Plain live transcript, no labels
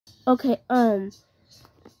Okay,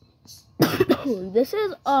 this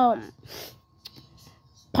is,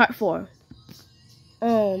 part 4.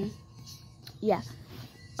 Yeah.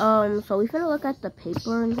 So we finna look at the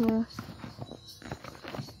paper in here.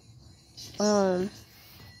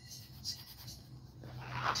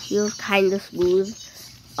 Feels kind of smooth.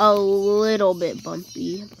 A little bit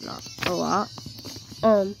bumpy, but not a lot.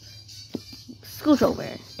 Scooch over.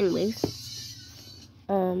 Anyways.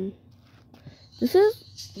 This is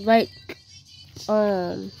like,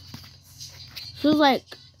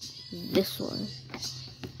 this one.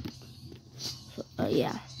 So,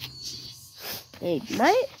 yeah. It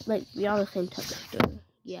might, be on the same texture.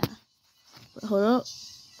 Yeah. But hold up.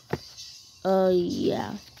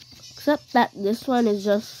 Yeah. Except that this one is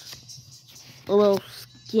just a little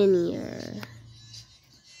skinnier.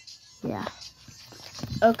 Yeah.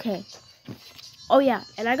 Okay. Oh, yeah.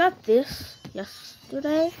 And I got this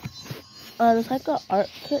yesterday. It's like an art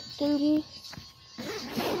kit thingy.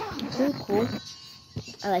 Pretty cool.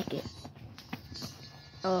 I like it.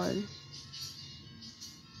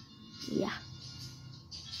 Yeah.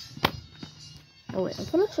 Oh wait, I'm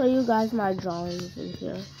gonna show you guys my drawings in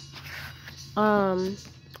here.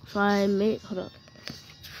 So I made, hold up.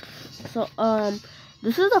 So,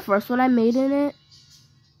 this is the first one I made in it.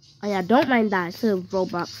 Oh yeah, don't mind that. It's a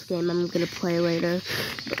Roblox game I'm gonna play later.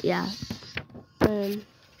 But yeah.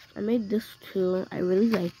 I made this too. I really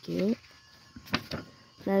like it.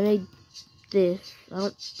 And I made this. I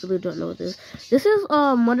really don't know what this is. This is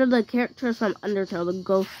one of the characters from Undertale, the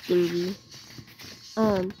ghost thingy.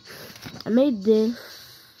 I made this.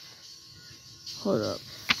 Hold up.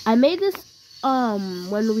 I made this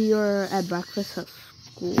when we were at breakfast at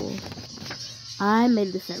school. I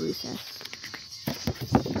made this at recess.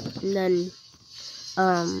 And then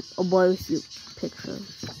a boy with you picture.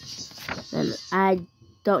 And I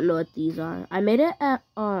don't know what these are. I made it at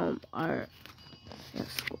our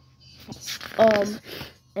school.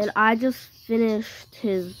 And I just finished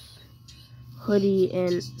his hoodie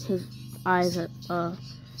and his eyes at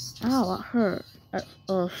at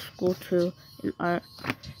school too in art,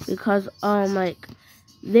 because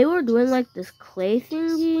they were doing like this clay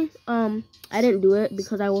thingy. I didn't do it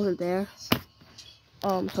because I wasn't there.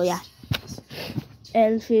 So yeah.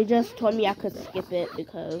 And she just told me I could skip it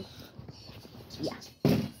because yeah,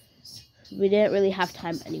 we didn't really have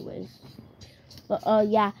time anyways. But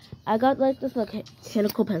yeah, I got like this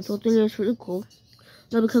mechanical pencil thing. It's really cool.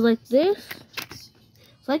 No, because like this,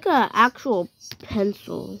 it's like a actual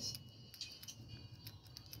pencil.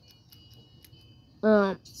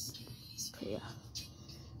 Okay, yeah.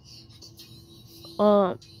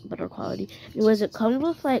 Better quality. Anyways, it comes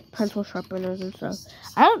with like pencil sharpeners and stuff.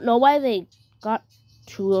 I don't know why they got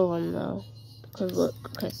 2 of them though. Because look,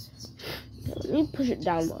 okay, let me push it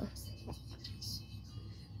down more.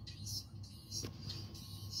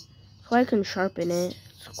 So I can sharpen it.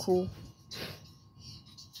 It's cool.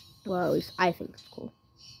 Well, at least I think it's cool.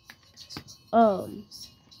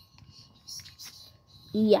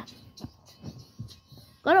 Yeah.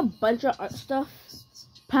 Got a bunch of art stuff.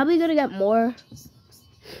 Probably gonna get more.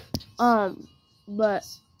 But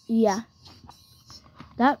yeah.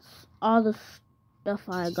 That's all the stuff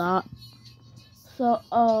I got. So,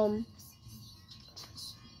 I'm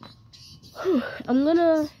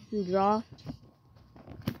gonna draw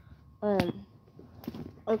on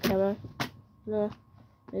camera. I'm gonna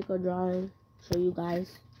make a drawing, show you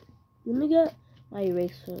guys. Let me get my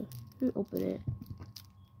eraser. Let me open it.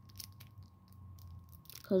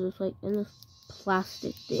 Because it's like in this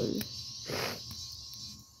plastic thing.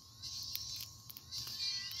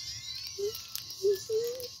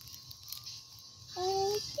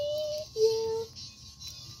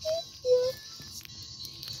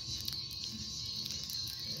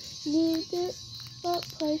 Need it, but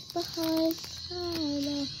place behind.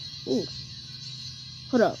 Ooh.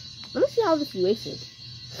 Hold up. Let me see how this erases.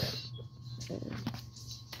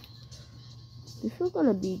 This is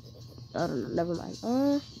gonna be, I don't know, never mind.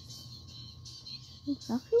 It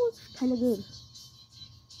actually looks kind of good.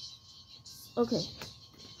 Okay.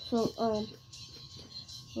 So,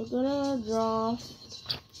 we're gonna draw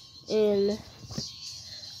in,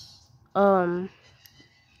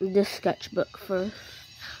 this sketchbook first.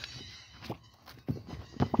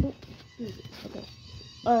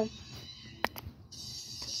 Okay.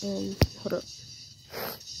 And hold up.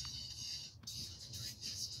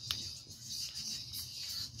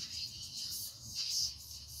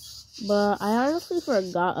 But I honestly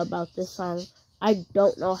forgot about this song. I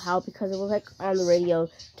don't know how, because it was like on the radio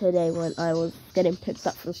today when I was getting picked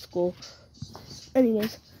up from school.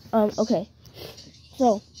 Anyways, okay.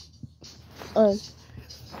 So,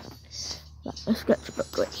 a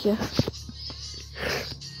sketchbook right here.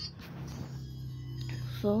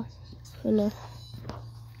 So, hold up.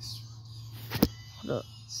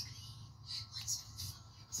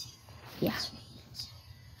 Yeah.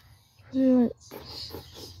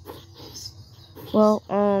 Well,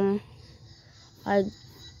 I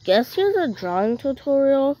guess here's a drawing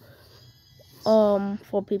tutorial,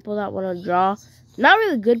 for people that want to draw. Not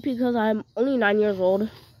really good because I'm only 9 years old,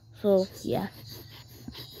 so yeah.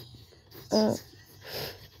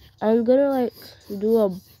 I'm gonna like do a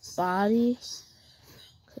body.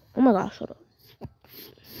 Oh my gosh, hold up.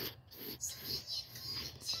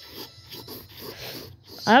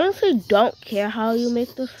 I honestly don't care how you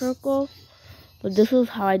make the circle, but this is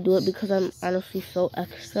how I do it because I'm honestly so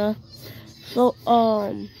extra. So,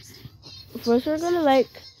 first we're gonna make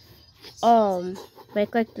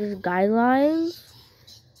like this guidelines,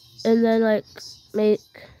 and then like make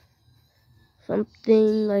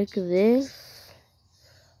something like this,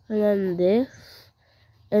 and then this,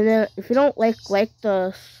 and then if you don't like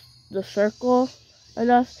the circle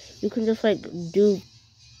enough, you can just like do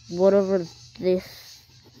whatever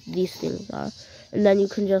these things are, and then you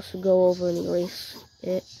can just go over and erase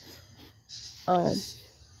it.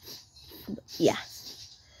 Yeah.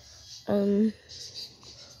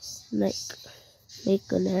 Like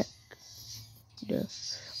make a neck, then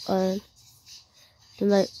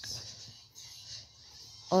like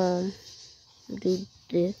do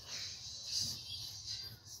this.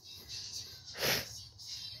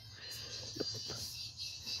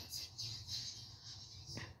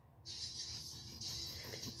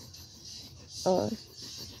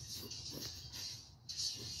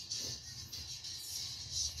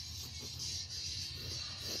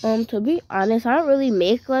 To be honest, I don't really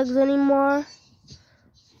make legs anymore,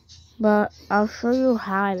 but I'll show you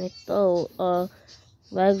how I make the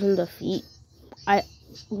legs and the feet. I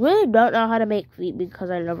really don't know how to make feet because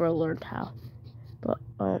I never learned how. But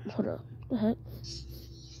hold up, what the heck?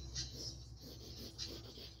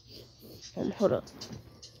 Hold up.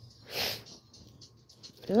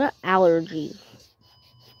 I got allergies.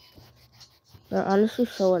 They're honestly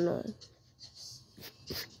so annoying.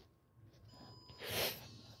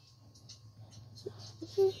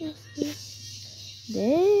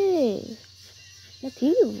 Dang, my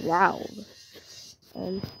TV is loud.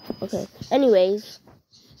 Okay. Anyways,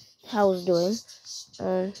 how I was doing.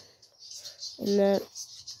 And then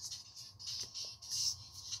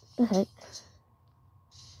the heck?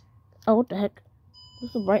 Oh, what the heck?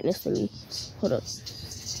 What's the brightness thingy? Hold up.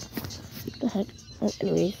 What the heck?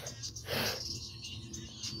 Anyways,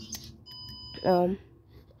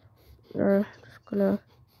 we're just gonna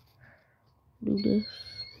do this.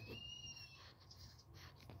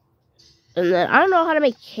 And then I don't know how to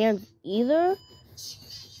make hands either,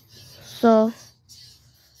 so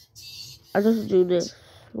I just do this.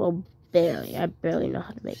 Well, barely. I barely know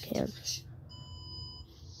how to make hands.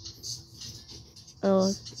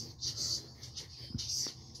 So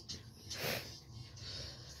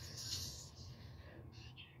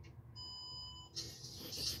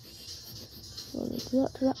do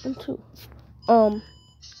that to that one too.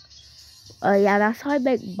 Yeah, that's how I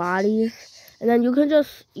make bodies. And then you can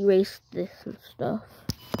just erase this and stuff.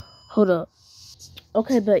 Hold up.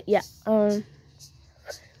 Okay, but yeah,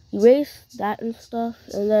 erase that and stuff,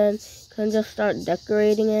 and then you can just start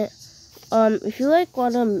decorating it. If you like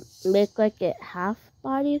want to make like it half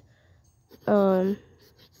body,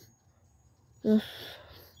 just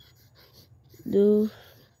do,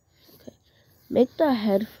 okay, make the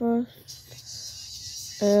head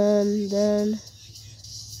first, and then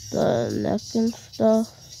the neck and stuff,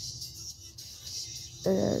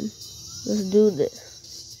 and then just do this.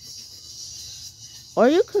 Or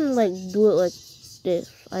you can like do it like this.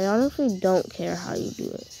 I honestly don't care how you do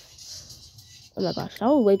it. Oh my gosh, that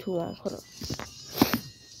was way too long. Hold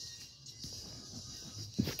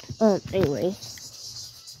on. Anyway.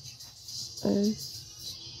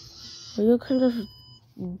 So you can just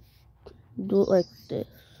do it like this.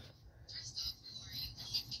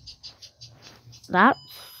 That's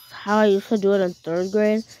how I used to do it in 3rd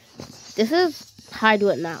grade. This is how I do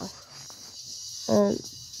it now.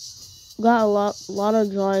 Got a lot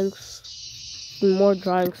of drawings, more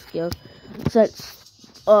drawing skills since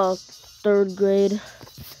 3rd grade.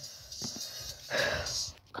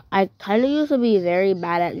 I kind of used to be very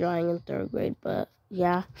bad at drawing in 3rd grade, but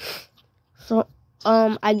yeah. So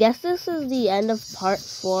I guess this is the end of part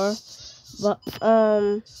 4. But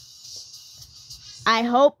I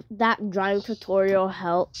hope that drawing tutorial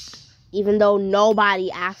helped, even though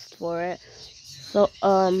nobody asked for it. So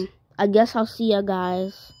I guess I'll see you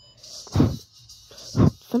guys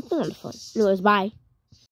something on the phone. Anyways, bye.